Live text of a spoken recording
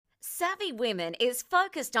Savvy Women is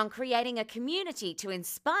focused on creating a community to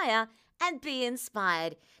inspire and be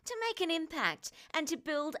inspired, to make an impact, and to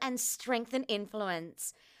build and strengthen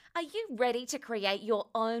influence. Are you ready to create your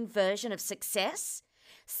own version of success?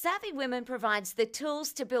 Savvy Women provides the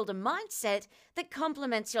tools to build a mindset that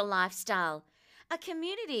complements your lifestyle. A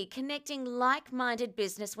community connecting like minded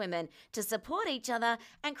businesswomen to support each other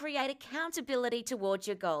and create accountability towards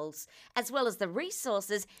your goals, as well as the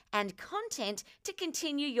resources and content to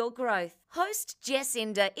continue your growth. Host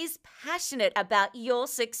Jessinda is passionate about your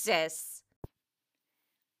success.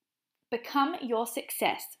 Become your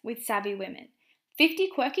success with Savvy Women. 50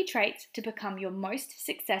 quirky traits to become your most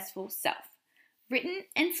successful self. Written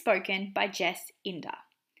and spoken by Jess Inder.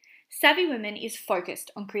 Savvy Women is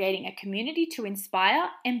focused on creating a community to inspire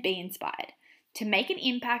and be inspired, to make an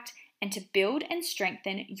impact, and to build and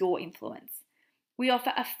strengthen your influence. We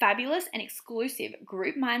offer a fabulous and exclusive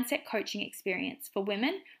group mindset coaching experience for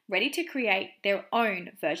women ready to create their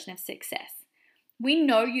own version of success. We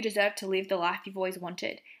know you deserve to live the life you've always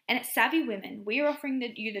wanted, and at Savvy Women, we are offering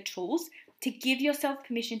you the tools to give yourself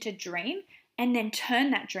permission to dream and then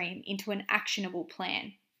turn that dream into an actionable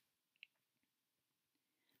plan.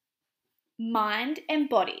 Mind and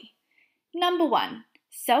body. Number 1,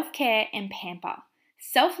 self-care and pamper.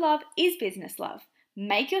 Self-love is business love.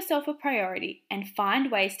 Make yourself a priority and find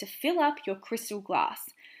ways to fill up your crystal glass.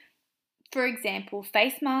 For example,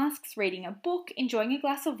 face masks, reading a book, enjoying a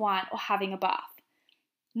glass of wine, or having a bath.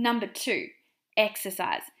 Number 2,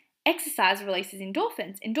 exercise. Exercise releases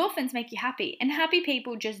endorphins. Endorphins make you happy, and happy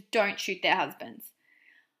people just don't shoot their husbands.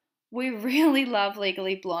 We really love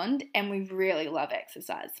Legally Blonde, and we really love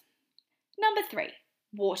exercise. Number 3,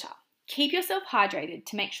 water. Keep yourself hydrated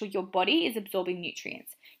to make sure your body is absorbing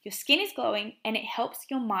nutrients, your skin is glowing, and it helps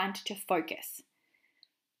your mind to focus.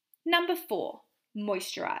 Number 4,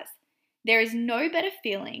 moisturize. There is no better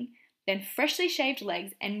feeling than freshly shaved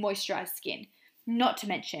legs and moisturized skin. Not to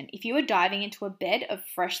mention, if you are diving into a bed of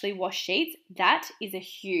freshly washed sheets, that is a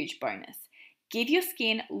huge bonus. Give your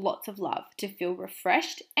skin lots of love to feel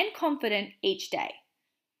refreshed and confident each day.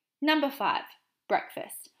 Number 5,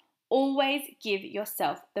 breakfast. Always give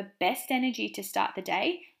yourself the best energy to start the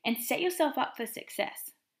day and set yourself up for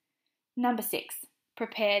success. Number 6,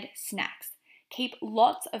 prepared snacks. Keep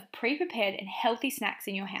lots of pre-prepared and healthy snacks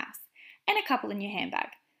in your house and a couple in your handbag,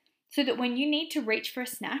 so that when you need to reach for a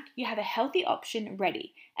snack, you have a healthy option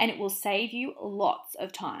ready and it will save you lots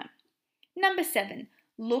of time. Number 7,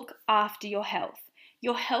 look after your health.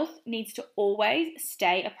 Your health needs to always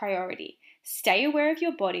stay a priority. Stay aware of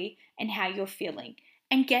your body and how you're feeling,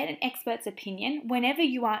 and get an expert's opinion whenever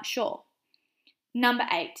you aren't sure. Number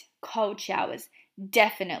 8, cold showers.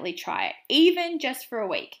 Definitely try it, even just for a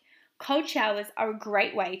week. Cold showers are a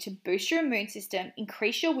great way to boost your immune system,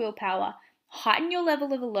 increase your willpower, heighten your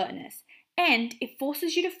level of alertness, and it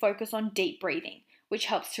forces you to focus on deep breathing, which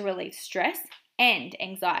helps to relieve stress and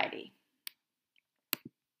anxiety.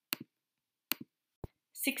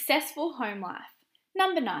 Successful home life.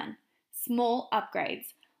 Number 9, small upgrades.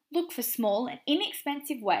 Look for small and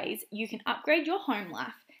inexpensive ways you can upgrade your home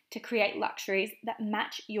life to create luxuries that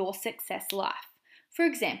match your success life. For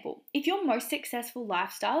example, if your most successful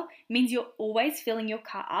lifestyle means you're always filling your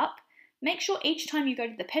car up, make sure each time you go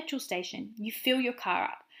to the petrol station, you fill your car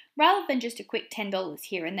up, rather than just a quick $10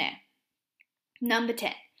 here and there. Number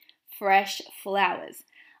 10, fresh flowers.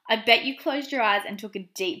 I bet you closed your eyes and took a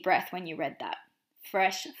deep breath when you read that.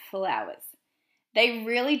 Fresh flowers. They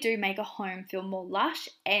really do make a home feel more lush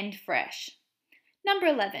and fresh. Number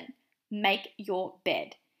 11, make your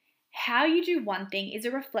bed. How you do one thing is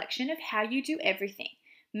a reflection of how you do everything.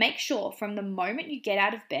 Make sure from the moment you get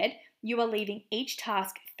out of bed, you are leaving each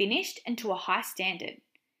task finished and to a high standard.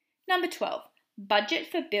 Number 12, budget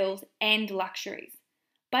for bills and luxuries.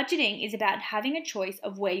 Budgeting is about having a choice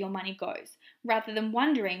of where your money goes, rather than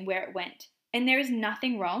wondering where it went. And there is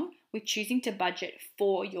nothing wrong with choosing to budget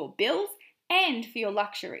for your bills and for your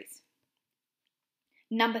luxuries.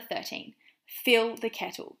 Number 13, fill the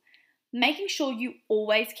kettle. Making sure you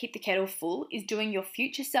always keep the kettle full is doing your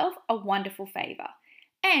future self a wonderful favour.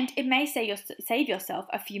 And it may save yourself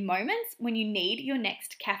a few moments when you need your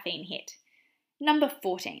next caffeine hit. Number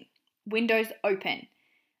 14, windows open.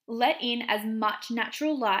 Let in as much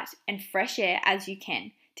natural light and fresh air as you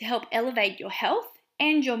can to help elevate your health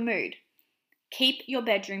and your mood. Keep your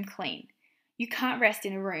bedroom clean. You can't rest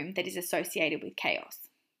in a room that is associated with chaos.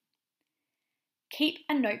 Keep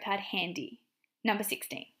a notepad handy. Number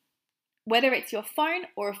 16. Whether it's your phone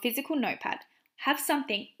or a physical notepad, have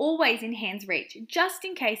something always in hand's reach just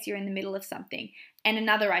in case you're in the middle of something and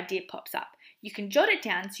another idea pops up. You can jot it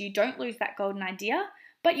down so you don't lose that golden idea,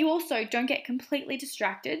 but you also don't get completely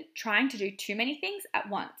distracted trying to do too many things at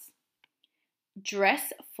once.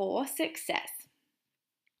 Dress for success.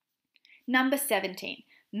 Number 17,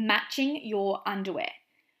 matching your underwear.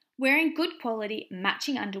 Wearing good quality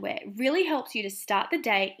matching underwear really helps you to start the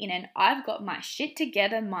day in an I've got my shit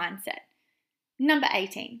together mindset. Number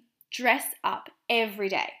 18, dress up every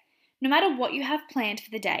day. No matter what you have planned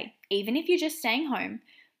for the day, even if you're just staying home,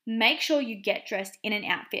 make sure you get dressed in an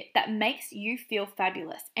outfit that makes you feel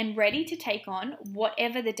fabulous and ready to take on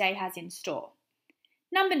whatever the day has in store.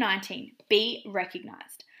 Number 19, be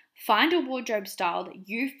recognized. Find a wardrobe style that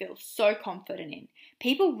you feel so confident in.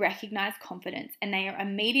 People recognize confidence and they are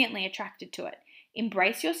immediately attracted to it.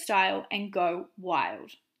 Embrace your style and go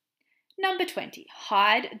wild. Number 20,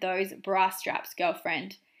 hide those bra straps,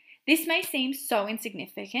 girlfriend. This may seem so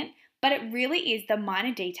insignificant, but it really is the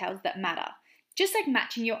minor details that matter. Just like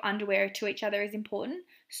matching your underwear to each other is important,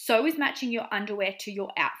 so is matching your underwear to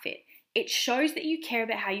your outfit. It shows that you care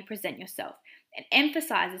about how you present yourself and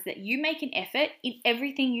emphasizes that you make an effort in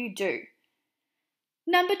everything you do.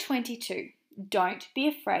 Number 22, don't be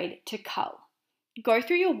afraid to cull. Go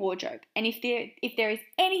through your wardrobe, and if there is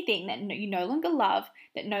anything that you no longer love,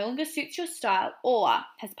 that no longer suits your style or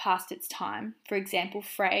has passed its time, for example,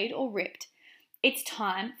 frayed or ripped, it's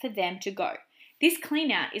time for them to go. This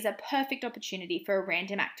clean out is a perfect opportunity for a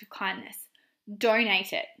random act of kindness.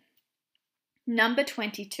 Donate it. Number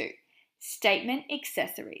 22, statement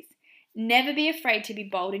accessories. Never be afraid to be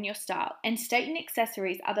bold in your style, and statement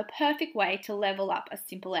accessories are the perfect way to level up a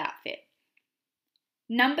simple outfit.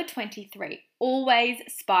 Number 23, always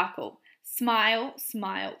sparkle. Smile,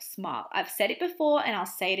 smile, smile. I've said it before and I'll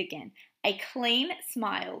say it again. A clean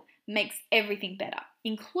smile makes everything better,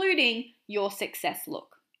 including your success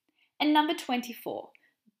look. And number 24,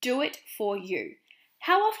 do it for you.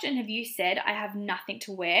 How often have you said, I have nothing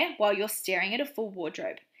to wear, while you're staring at a full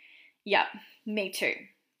wardrobe? Yep, me too.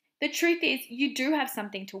 The truth is, you do have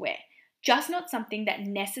something to wear, just not something that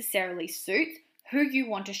necessarily suits who you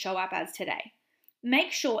want to show up as today.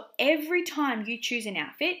 Make sure every time you choose an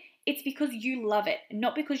outfit, it's because you love it,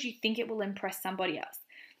 not because you think it will impress somebody else.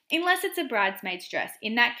 Unless it's a bridesmaid's dress.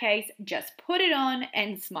 In that case, just put it on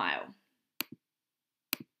and smile.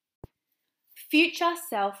 Future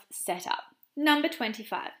self setup. Number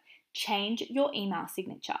 25, change your email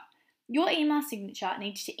signature. Your email signature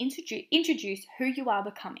needs to introduce who you are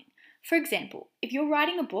becoming. For example, if you're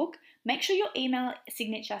writing a book, make sure your email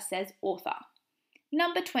signature says author.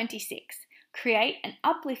 Number 26, create an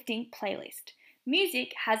uplifting playlist.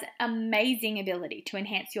 Music has amazing ability to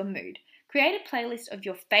enhance your mood. Create a playlist of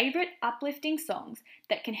your favorite uplifting songs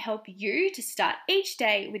that can help you to start each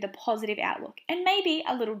day with a positive outlook and maybe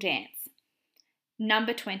a little dance.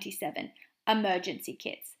 Number 27, emergency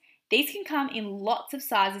kits. These can come in lots of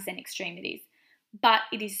sizes and extremities, but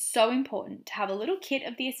it is so important to have a little kit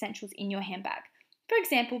of the essentials in your handbag. For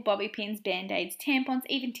example, bobby pins, band-aids, tampons,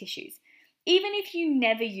 even tissues. Even if you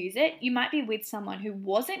never use it, you might be with someone who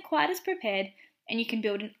wasn't quite as prepared, and you can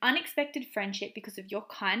build an unexpected friendship because of your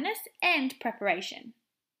kindness and preparation.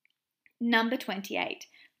 Number 28,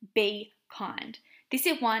 be kind. This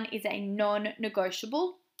one is a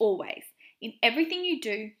non-negotiable, always. In everything you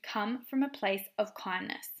do, come from a place of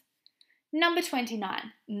kindness. Number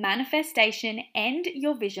 29, manifestation and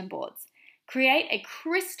your vision boards. Create a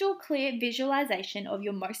crystal clear visualization of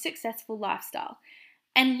your most successful lifestyle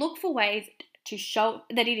and look for ways to show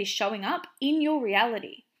that it is showing up in your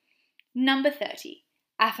reality. Number 30,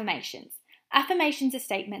 affirmations. Affirmations are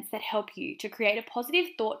statements that help you to create a positive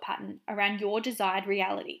thought pattern around your desired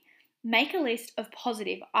reality. Make a list of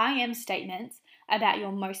positive I am statements about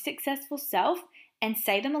your most successful self and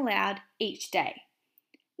say them aloud each day.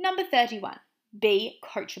 Number 31, be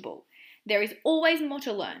coachable. There is always more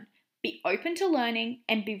to learn. Be open to learning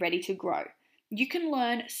and be ready to grow. You can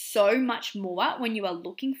learn so much more when you are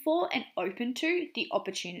looking for and open to the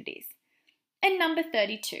opportunities. And number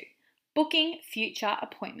 32, booking future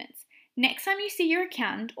appointments. Next time you see your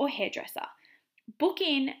accountant or hairdresser, book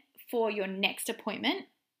in for your next appointment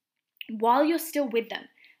while you're still with them.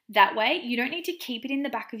 That way, you don't need to keep it in the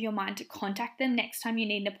back of your mind to contact them next time you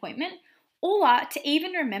need an appointment or to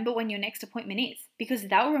even remember when your next appointment is, because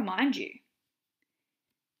they'll remind you.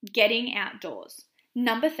 Getting outdoors.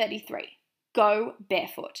 Number 33, go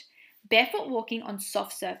barefoot. Barefoot walking on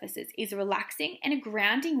soft surfaces is a relaxing and a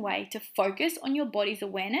grounding way to focus on your body's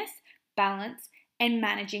awareness, balance, and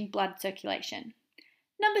managing blood circulation.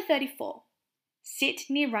 Number 34, sit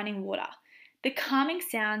near running water. The calming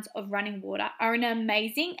sounds of running water are an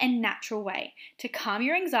amazing and natural way to calm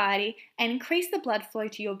your anxiety and increase the blood flow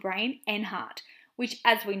to your brain and heart, which,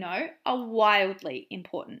 as we know, are wildly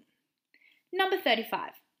important. Number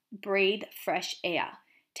 35, breathe fresh air.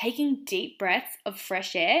 Taking deep breaths of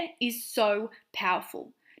fresh air is so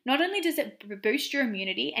powerful. Not only does it boost your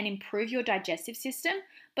immunity and improve your digestive system,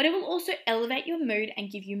 but it will also elevate your mood and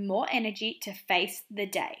give you more energy to face the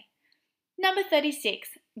day. Number 36,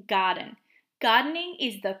 garden. Gardening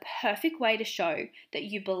is the perfect way to show that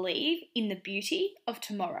you believe in the beauty of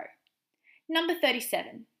tomorrow. Number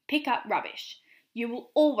 37, pick up rubbish. You will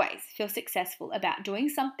always feel successful about doing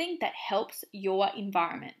something that helps your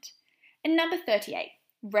environment. And number 38,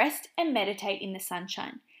 rest and meditate in the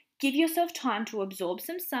sunshine. Give yourself time to absorb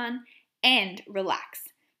some sun and relax.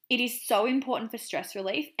 It is so important for stress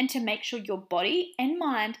relief and to make sure your body and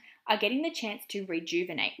mind are getting the chance to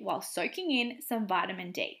rejuvenate while soaking in some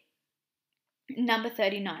vitamin D. Number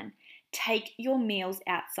 39, take your meals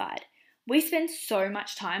outside. We spend so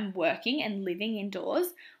much time working and living indoors.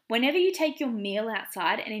 Whenever you take your meal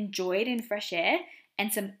outside and enjoy it in fresh air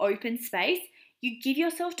and some open space, you give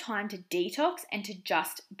yourself time to detox and to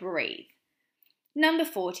just breathe. Number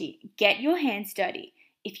 40, get your hands dirty.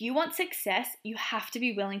 If you want success, you have to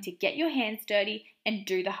be willing to get your hands dirty and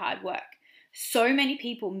do the hard work. So many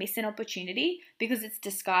people miss an opportunity because it's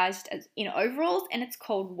disguised as in overalls and it's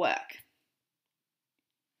called work.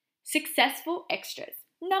 Successful extras.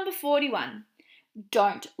 Number 41,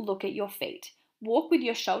 don't look at your feet. Walk with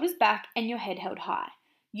your shoulders back and your head held high.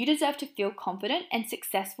 You deserve to feel confident and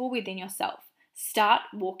successful within yourself. Start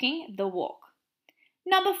walking the walk.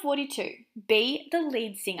 Number 42, be the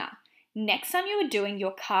lead singer. Next time you are doing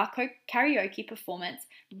your car karaoke performance,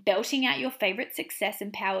 belting out your favorite success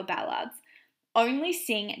and power ballads, only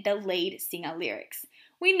sing the lead singer lyrics.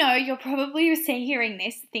 We know you're probably hearing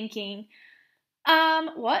this thinking,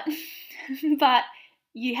 what? But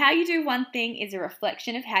how you do one thing is a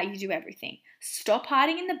reflection of how you do everything. Stop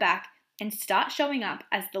hiding in the back and start showing up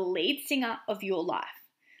as the lead singer of your life.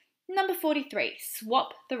 Number 43,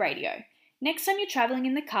 swap the radio. Next time you're traveling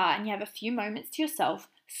in the car and you have a few moments to yourself,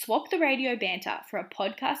 swap the radio banter for a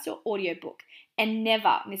podcast or audiobook and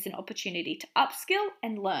never miss an opportunity to upskill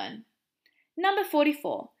and learn. Number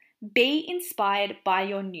 44, be inspired by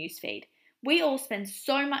your newsfeed. We all spend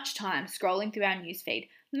so much time scrolling through our newsfeed.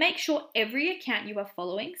 Make sure every account you are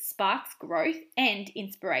following sparks growth and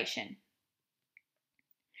inspiration.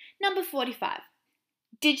 Number 45,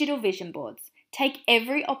 digital vision boards. Take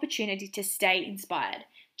every opportunity to stay inspired.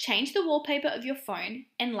 Change the wallpaper of your phone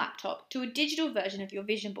and laptop to a digital version of your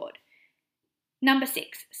vision board. Number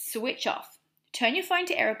 6, switch off. Turn your phone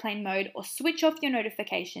to airplane mode or switch off your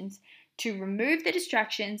notifications to remove the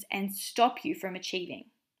distractions and stop you from achieving.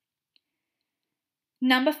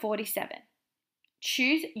 Number 47,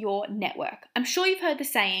 choose your network. I'm sure you've heard the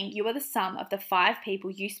saying, you are the sum of the 5 people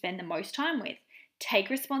you spend the most time with. Take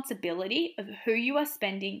responsibility of who you are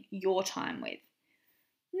spending your time with.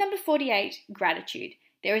 Number 48, gratitude.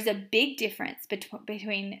 There is a big difference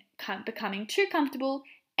between becoming too comfortable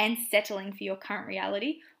and settling for your current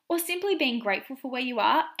reality, or simply being grateful for where you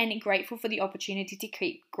are and grateful for the opportunity to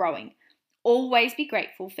keep growing. Always be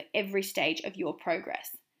grateful for every stage of your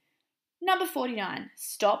progress. Number 49,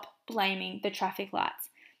 stop blaming the traffic lights.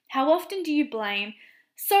 How often do you blame,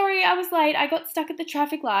 sorry, I was late, I got stuck at the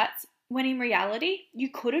traffic lights, when in reality,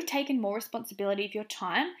 you could have taken more responsibility of your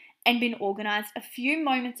time and been organised a few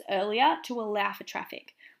moments earlier to allow for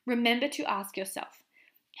traffic. Remember to ask yourself,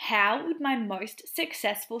 how would my most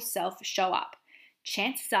successful self show up?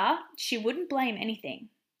 Chances are she wouldn't blame anything.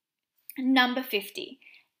 Number 50,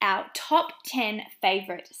 our top 10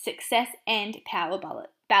 favourite success and power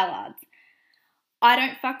ballads. I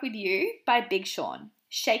Don't Fuck With You by Big Sean,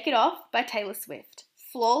 Shake It Off by Taylor Swift,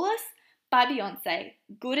 Flawless by Beyonce,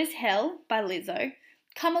 Good As Hell by Lizzo,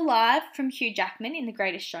 Come Alive from Hugh Jackman in The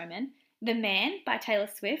Greatest Showman, The Man by Taylor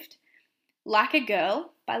Swift, Like a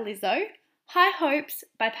Girl by Lizzo, High Hopes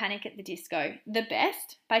by Panic at the Disco, The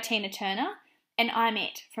Best by Tina Turner, and I'm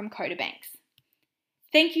It from Coda Banks.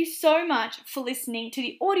 Thank you so much for listening to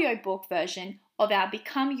the audiobook version of our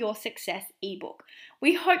Become Your Success ebook.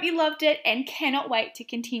 We hope you loved it and cannot wait to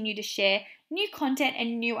continue to share new content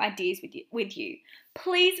and new ideas with you.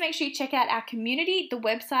 Please make sure you check out our community. The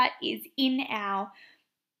website is in our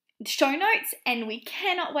show notes and we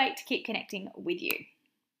cannot wait to keep connecting with you.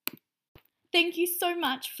 Thank you so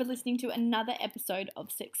much for listening to another episode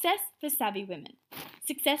of Success for Savvy Women.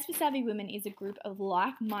 Success for Savvy Women is a group of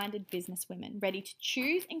like-minded business women ready to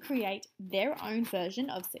choose and create their own version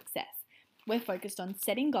of success. We're focused on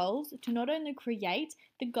setting goals to not only create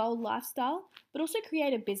the goal lifestyle, but also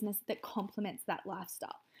create a business that complements that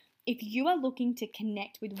lifestyle. If you are looking to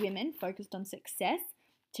connect with women focused on success,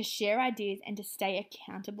 to share ideas and to stay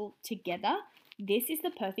accountable together, this is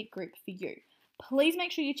the perfect group for you. please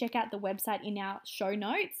make sure you check out the website in our show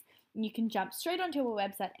notes. You can jump straight onto our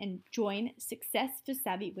website and join Success for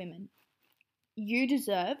Savvy Women. You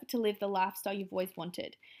deserve to live the lifestyle you've always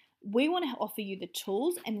wanted. We want to offer you the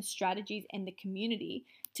tools and the strategies and the community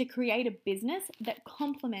to create a business that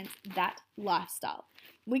complements that lifestyle.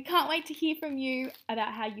 We can't wait to hear from you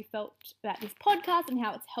about how you felt about this podcast and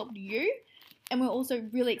how it's helped you. And we're also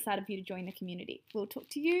really excited for you to join the community. We'll talk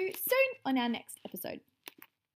to you soon on our next episode.